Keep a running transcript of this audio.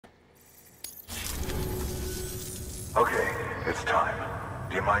Okay, it's time.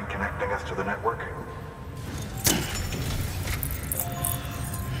 Do you mind connecting us to the network?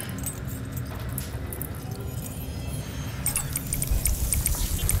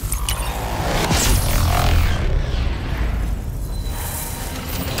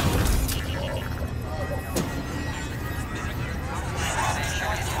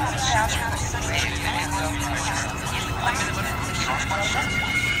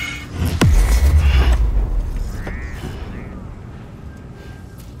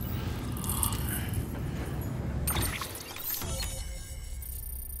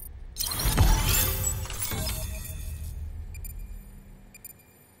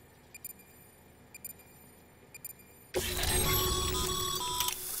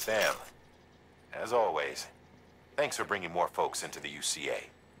 Sam, as always, thanks for bringing more folks into the UCA.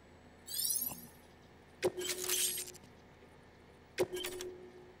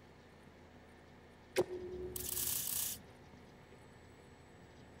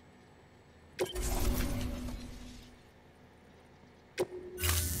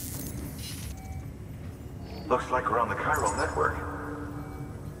 Looks like we're on the chiral network.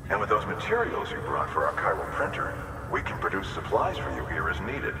 And with those materials you brought for our chiral printer, we can produce supplies for you here as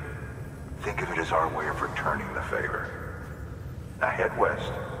needed. Think of it as our way of returning the favor. Now head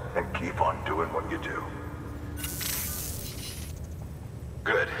west and keep on doing what you do.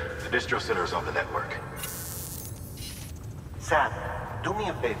 Good. The distro center is on the network. Sam, do me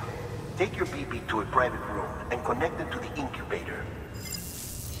a favor. Take your BB to a private room and connect it to the incubator.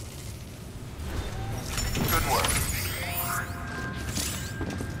 Good work.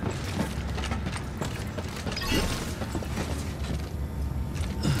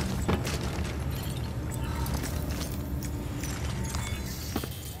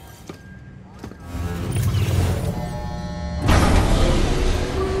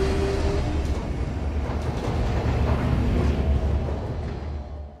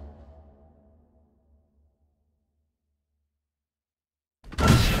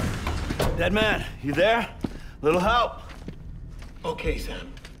 Dead man, you there? Little help? Okay,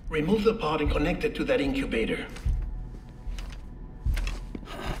 Sam. Remove the pod and connect it to that incubator.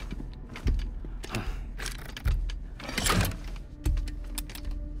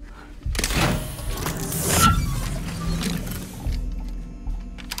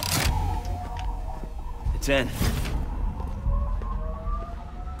 It's in.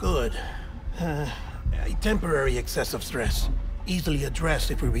 Good. A temporary excessive stress. Easily addressed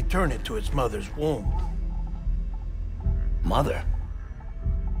if we return it to its mother's womb. Mother?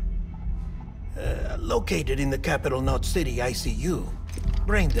 Located in the capital Knot City ICU.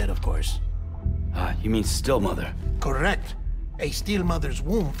 Brain dead, of course. You mean still mother? Correct. A still mother's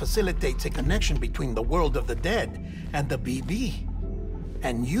womb facilitates a connection between the world of the dead and the BB.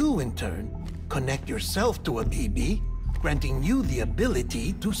 And you, in turn, connect yourself to a BB, granting you the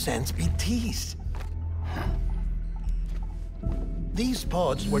ability to sense BTs. These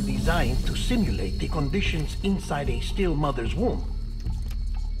pods were designed to simulate the conditions inside a still mother's womb.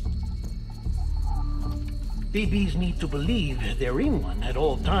 BBs need to believe they're in one at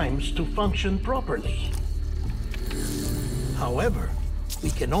all times to function properly. However, we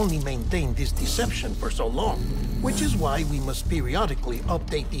can only maintain this deception for so long, which is why we must periodically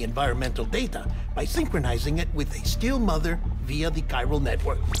update the environmental data by synchronizing it with a still mother via the chiral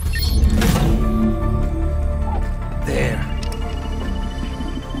network. There.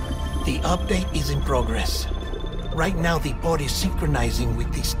 The update is in progress. Right now, the pod is synchronizing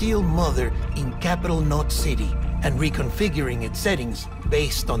with the Steel Mother in Capital Knot City and reconfiguring its settings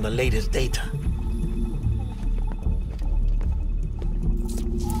based on the latest data.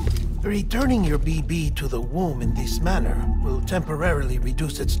 Returning your BB to the womb in this manner will temporarily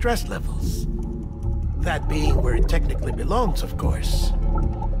reduce its stress levels. That being where it technically belongs, of course.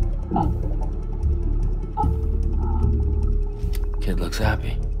 Kid looks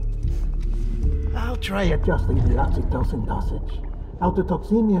happy. I'll try adjusting the oxytocin dosage.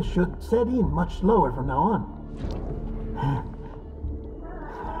 Autotoxemia should set in much slower from now on.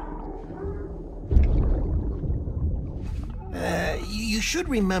 You should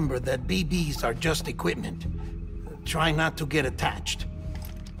remember that BBs are just equipment. Try not to get attached.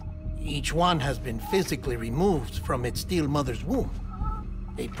 Each one has been physically removed from its steel mother's womb.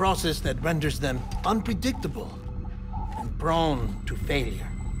 A process that renders them unpredictable and prone to failure.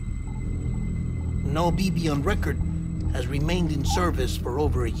 No BB on record has remained in service for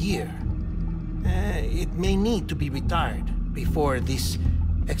over a year. It may need to be retired before this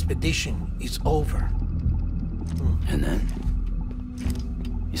expedition is over. And then?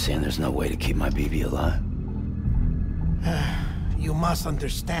 You saying there's no way to keep my BB alive? You must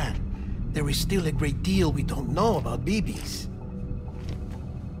understand. there is still a great deal we don't know about BBs.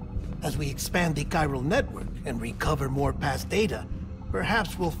 As we expand the chiral network and recover more past data,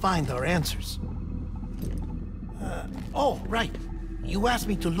 perhaps we'll find our answers. Oh, right. You asked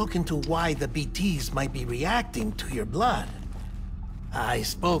me to look into why the BTs might be reacting to your blood. I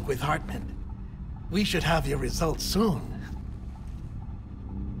spoke with Hartman. We should have your results soon.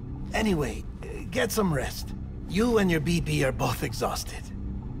 Anyway, get some rest. You and your BB are both exhausted.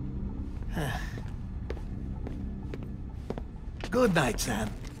 Good night, Sam.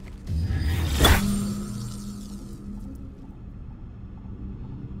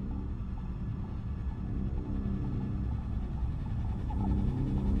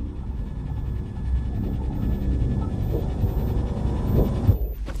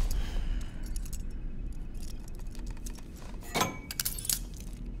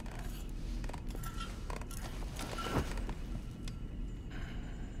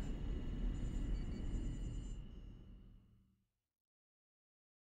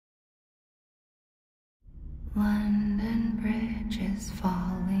 London Bridge is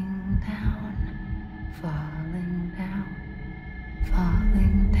falling down, falling down,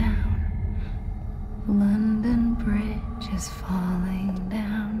 falling down. London Bridge is falling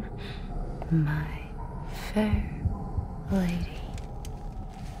down, my fair lady.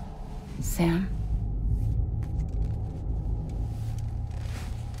 Sam?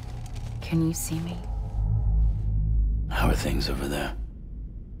 Can you see me? How are things over there?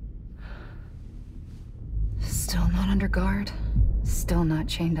 Still not under guard, still not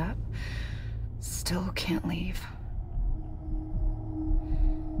chained up, still can't leave.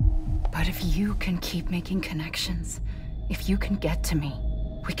 But if you can keep making connections, if you can get to me,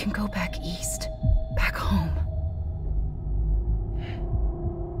 we can go back east, back home.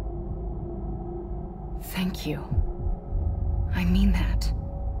 Thank you. I mean that.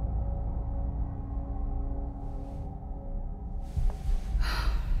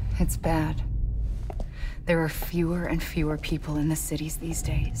 It's bad. There are fewer and fewer people in the cities these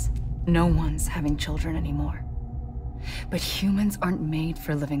days. No one's having children anymore. But humans aren't made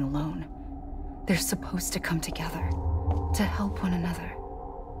for living alone. They're supposed to come together, to help one another.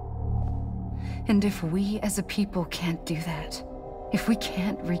 And if we as a people can't do that, if we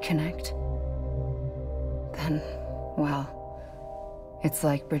can't reconnect, then, well, it's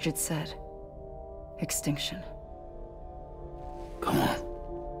like Bridget said, extinction. Come on.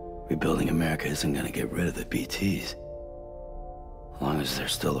 Rebuilding America isn't gonna get rid of the BTs. As long as they're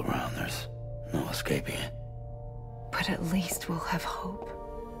still around, there's no escaping it. But at least we'll have hope.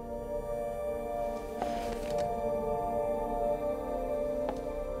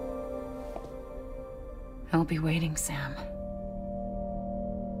 I'll be waiting, Sam.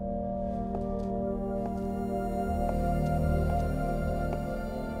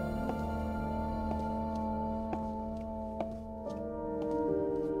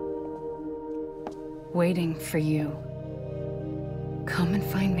 Waiting for you. Come and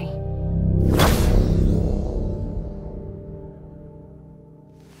find me.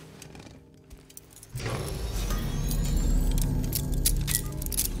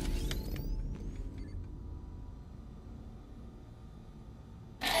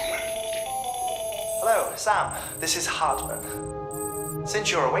 Hello, Sam. This is Hartman.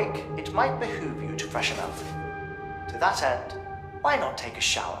 Since you're awake, it might behoove you to freshen up. To that end, why not take a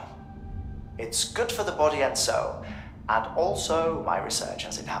shower? It's good for the body and soul, and also my research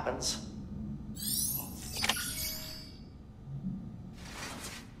as it happens.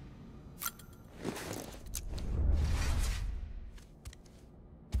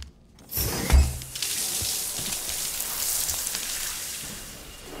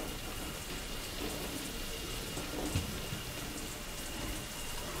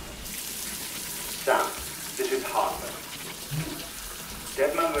 Sam, this is Hartman.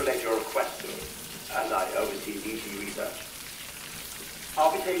 Deadman relayed your request to me, and I oversee BT research.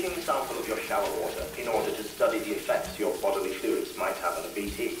 I'll be taking a sample of your shower water in order to study the effects your bodily fluids might have on a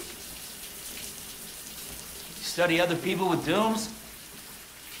BT. Study other people with dooms?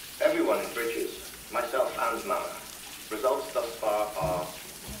 Everyone in Bridges, myself and Mama. Results thus far are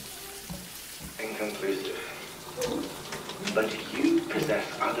inconclusive. But you possess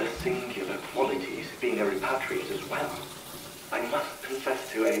other singular qualities, being a repatriate as well. I must confess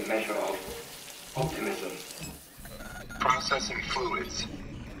to a measure of optimism. Processing fluids.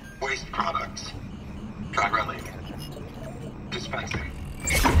 Waste products. Chiralling. Dispensing.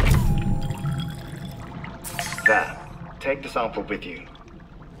 There. Take the sample with you.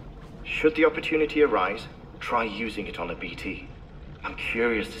 Should the opportunity arise, try using it on a BT. I'm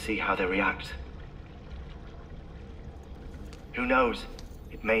curious to see how they react. Who knows?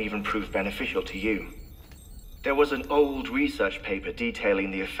 It may even prove beneficial to you. There was an old research paper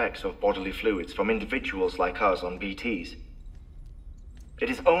detailing the effects of bodily fluids from individuals like us on BTs. It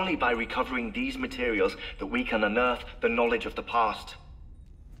is only by recovering these materials that we can unearth the knowledge of the past.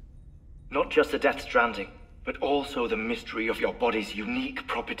 Not just the Death Stranding, but also the mystery of your body's unique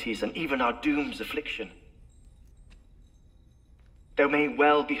properties and even our doom's affliction. There may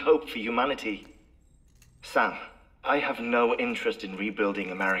well be hope for humanity. Sam, I have no interest in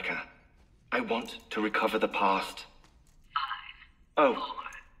rebuilding America. I want to recover the past. 5, 4, oh,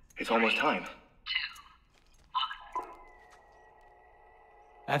 it's almost time. 2, 1.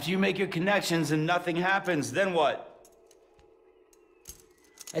 After you make your connections and nothing happens, then what?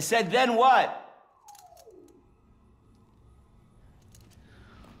 I said, then what?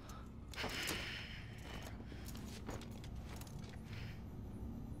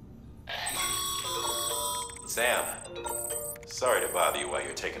 Sam, sorry to bother you while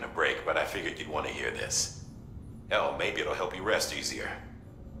you're taking a break, but I figured you'd want to hear this. Hell, maybe it'll help you rest easier.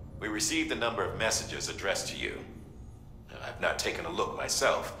 We received a number of messages addressed to you. I've not taken a look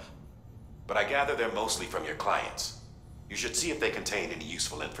myself, but I gather they're mostly from your clients. You should see if they contain any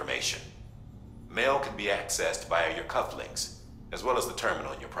useful information. Mail can be accessed via your cufflinks, as well as the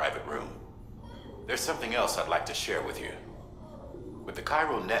terminal in your private room. There's something else I'd like to share with you. With the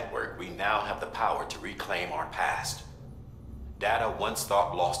Chiral network, we now have the power to reclaim our past. Data once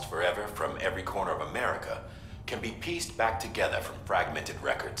thought lost forever from every corner of America can be pieced back together from fragmented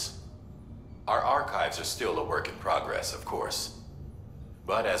records. Our archives are still a work in progress, of course.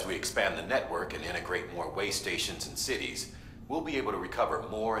 But as we expand the network and integrate more way stations and cities, we'll be able to recover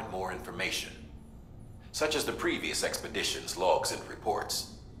more and more information, such as the previous expedition's logs and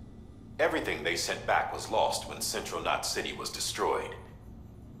reports. Everything they sent back was lost when Central Knot City was destroyed.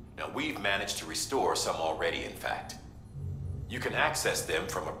 Now, we've managed to restore some already, in fact. You can access them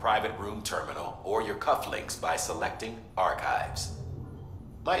from a private room terminal or your cufflinks by selecting Archives.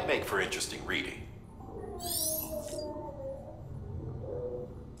 Might make for interesting reading.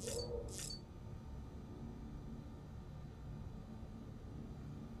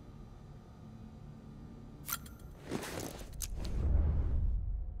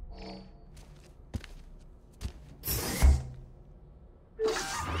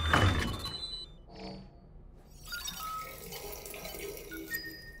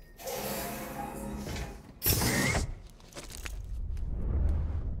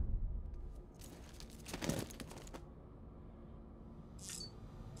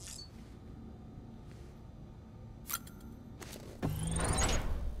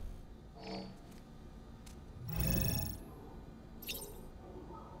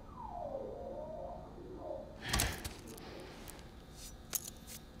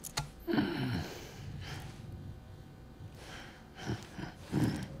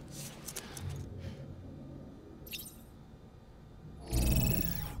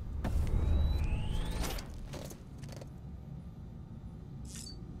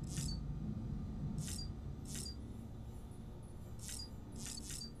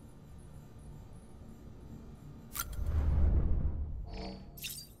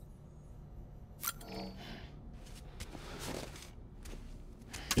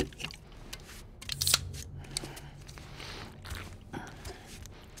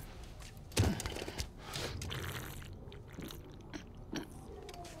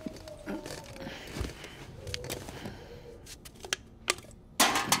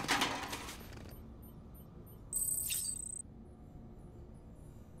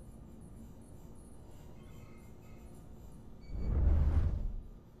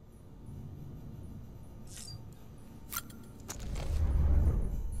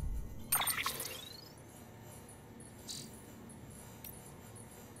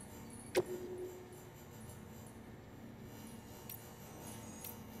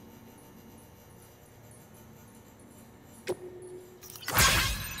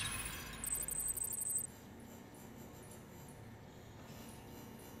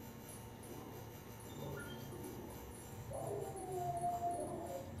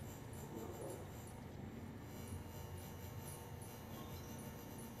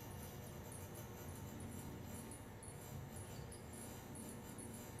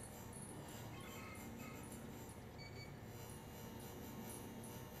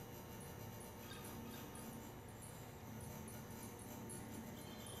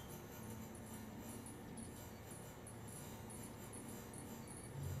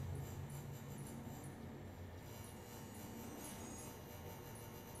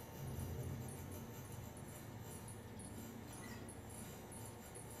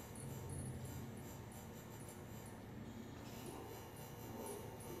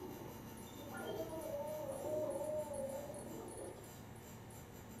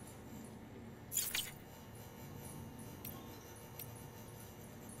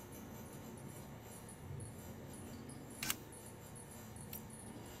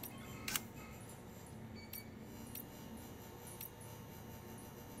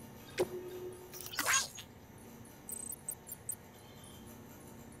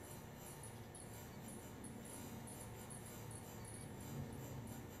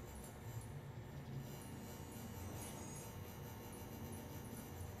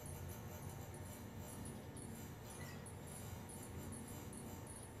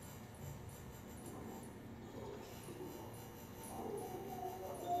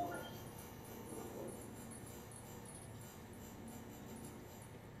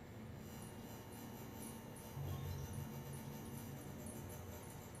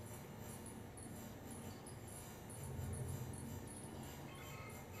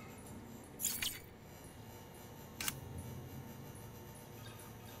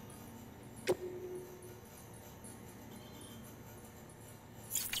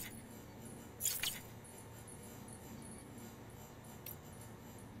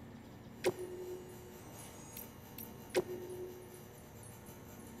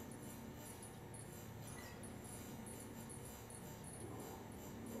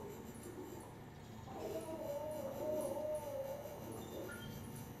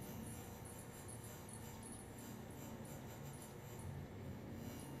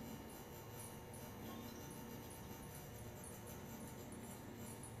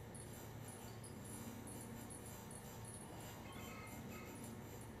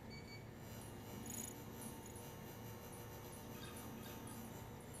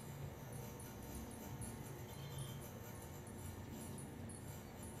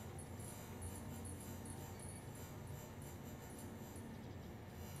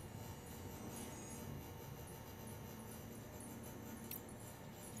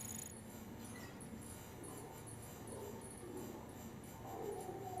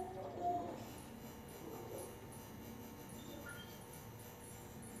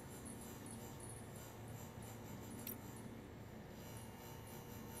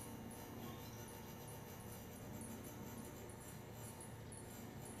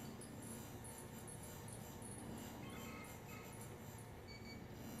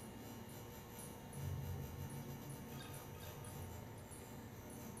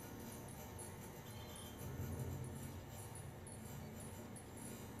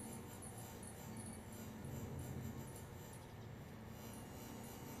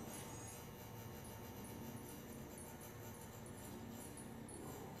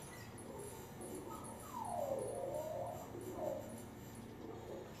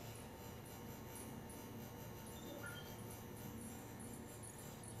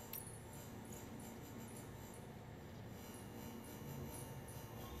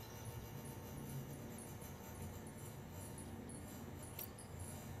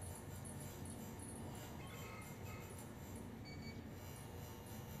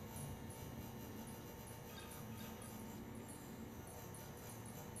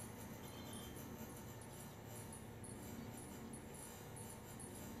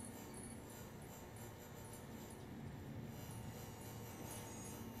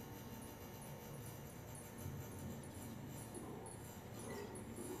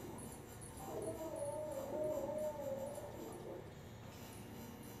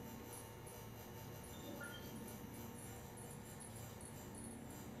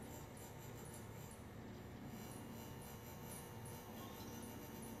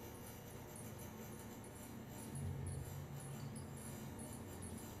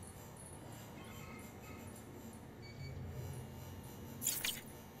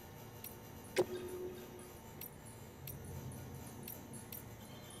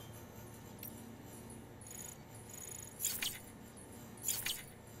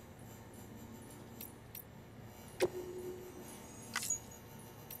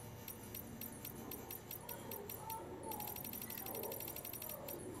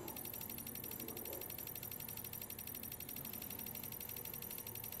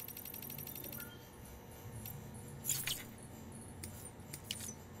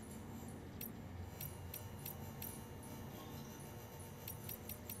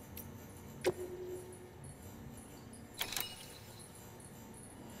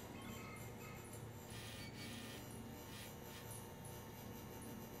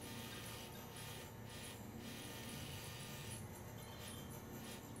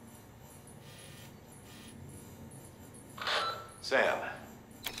 Sam,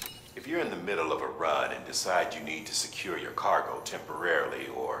 if you're in the middle of a run and decide you need to secure your cargo temporarily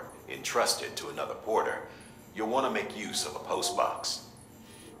or entrust it to another porter, you'll want to make use of a post box.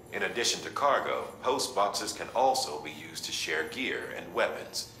 In addition to cargo, post boxes can also be used to share gear and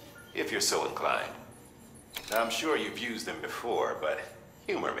weapons, if you're so inclined. Now, I'm sure you've used them before, but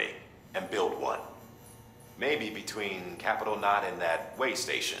humor me and build one. Maybe between Capital Knot and that way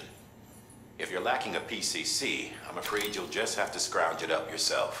station. If you're lacking a PCC, I'm afraid you'll just have to scrounge it up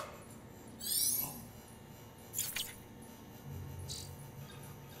yourself.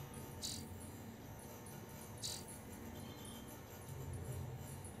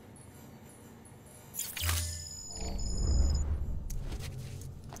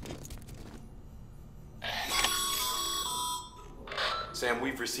 Sam,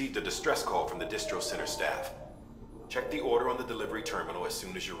 we've received a distress call from the distro center staff. Check the order on the delivery terminal as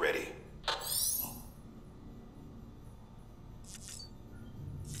soon as you're ready.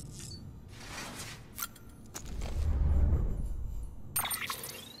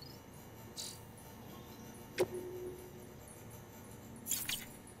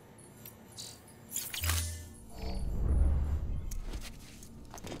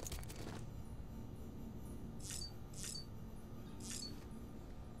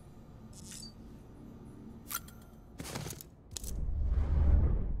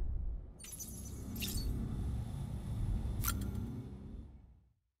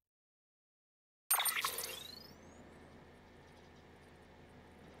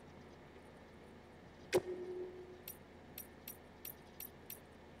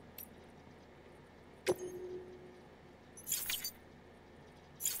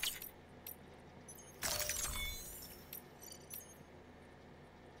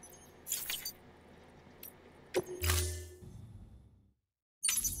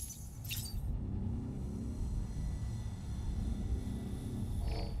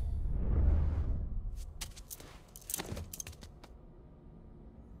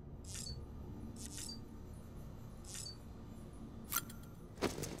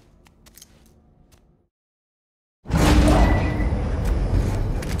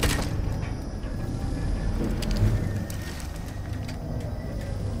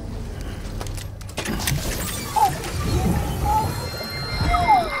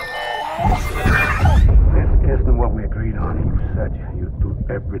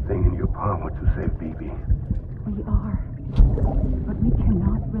 Everything in your power to save BB. We are. But we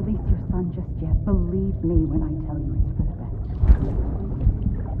cannot release your son just yet. Believe me when I tell you it's for the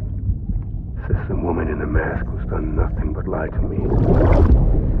best. Says the woman in the mask who's done nothing but lie to me.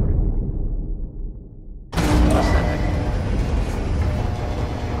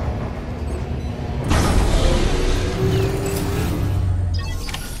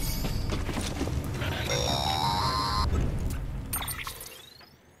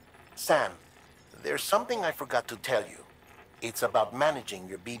 Sam, there's something I forgot to tell you. It's about managing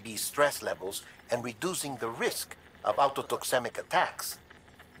your BB's stress levels and reducing the risk of autotoxemic attacks.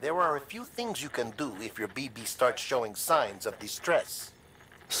 There are a few things you can do if your BB starts showing signs of distress.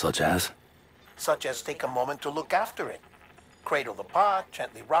 Such as? Such as take a moment to look after it. Cradle the pod,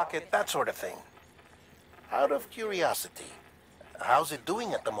 gently rock it, that sort of thing. Out of curiosity, how's it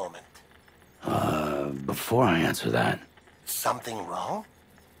doing at the moment? Before I answer that, Something wrong?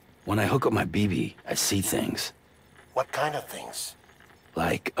 when I hook up my BB, I see things. What kind of things?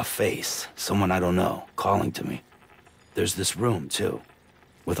 Like a face, someone I don't know, calling to me. There's this room, too,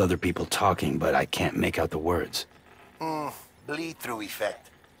 with other people talking, but I can't make out the words. Bleed-through effect.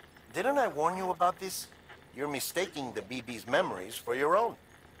 Didn't I warn you about this? You're mistaking the BB's memories for your own.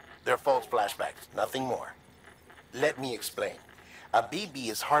 They're false flashbacks, nothing more. Let me explain. A BB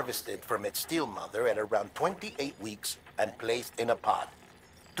is harvested from its steel mother at around 28 weeks and placed in a pod.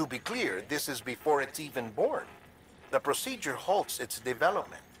 To be clear, this is before it's even born. The procedure halts its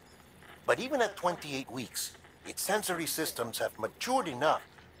development. But even at 28 weeks, its sensory systems have matured enough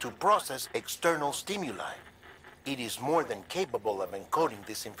to process external stimuli. It is more than capable of encoding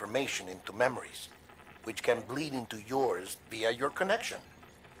this information into memories, which can bleed into yours via your connection.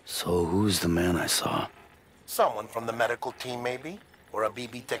 So who's the man I saw? Someone from the medical team, maybe? Or a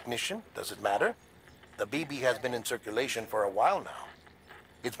BB technician? Does it matter? The BB has been in circulation for a while now.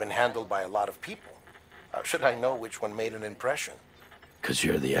 It's been handled by a lot of people. How should I know which one made an impression? 'Cause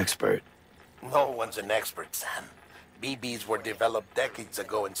you're the expert. No one's an expert, Sam. BBs were developed decades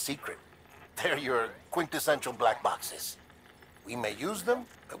ago in secret. They're your quintessential black boxes. We may use them,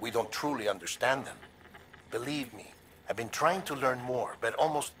 but we don't truly understand them. Believe me, I've been trying to learn more, but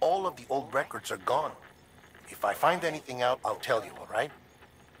almost all of the old records are gone. If I find anything out, I'll tell you, all right?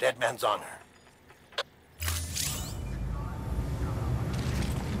 Dead man's honor.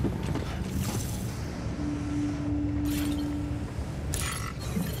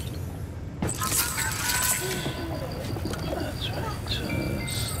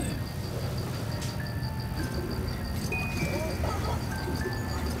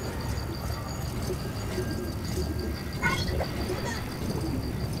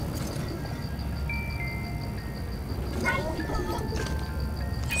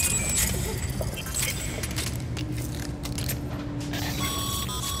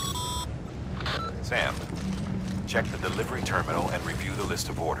 delivery terminal and review the list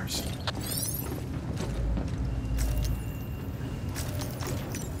of orders.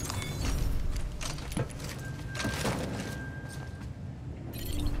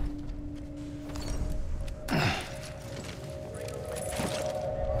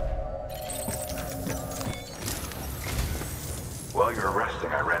 While you're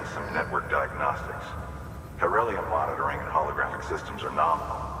resting, I ran some network diagnostics. Beryllium monitoring and holographic systems are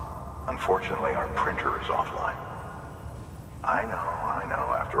nominal. Unfortunately, our printer is offline. I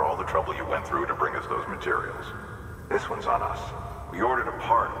know, after all the trouble you went through to bring us those materials. This one's on us. We ordered a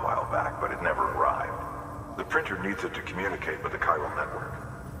part a while back, but it never arrived. The printer needs it to communicate with the chiral network.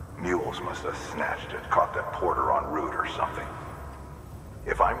 Mules must have snatched it, caught that porter en route or something.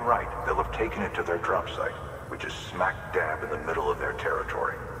 If I'm right, they'll have taken it to their drop site, which is smack dab in the middle of their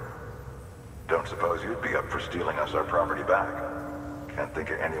territory. Don't suppose you'd be up for stealing us our property back? Can't think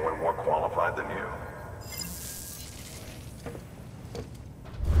of anyone more qualified than you.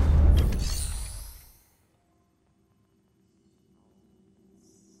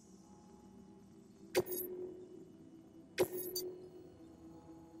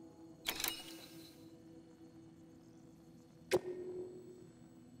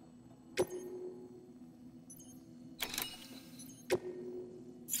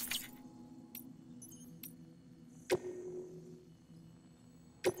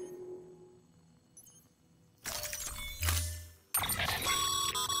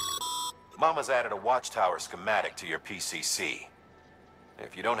 Mama's added a watchtower schematic to your PCC.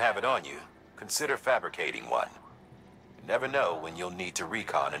 If you don't have it on you, consider fabricating one. You never know when you'll need to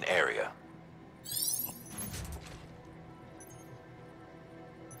recon an area.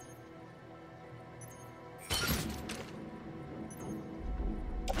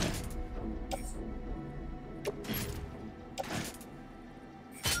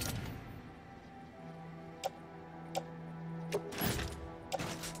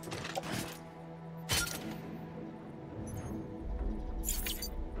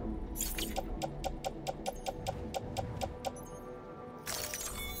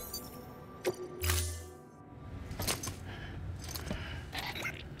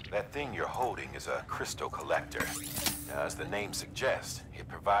 That thing you're holding is a crystal collector. Now, as the name suggests, it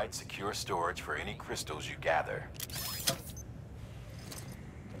provides secure storage for any crystals you gather.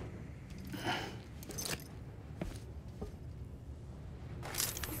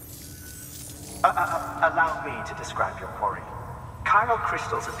 Allow me to describe your quarry. Chiral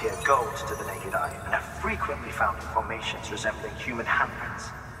crystals appear gold to the naked eye and are frequently found in formations resembling human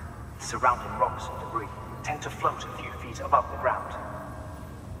handprints. Surrounding rocks and debris tend to float a few feet above the ground.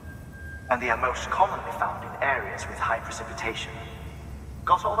 And they are most commonly found in areas with high precipitation.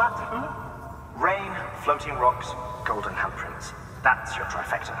 Got all that? Rain, floating rocks, golden handprints. That's your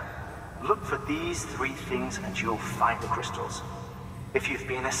trifecta. Look for these three things and you'll find the crystals. If you've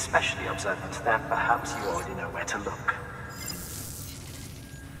been especially observant, then perhaps you already know where to look.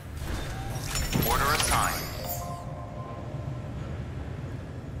 Order assigned.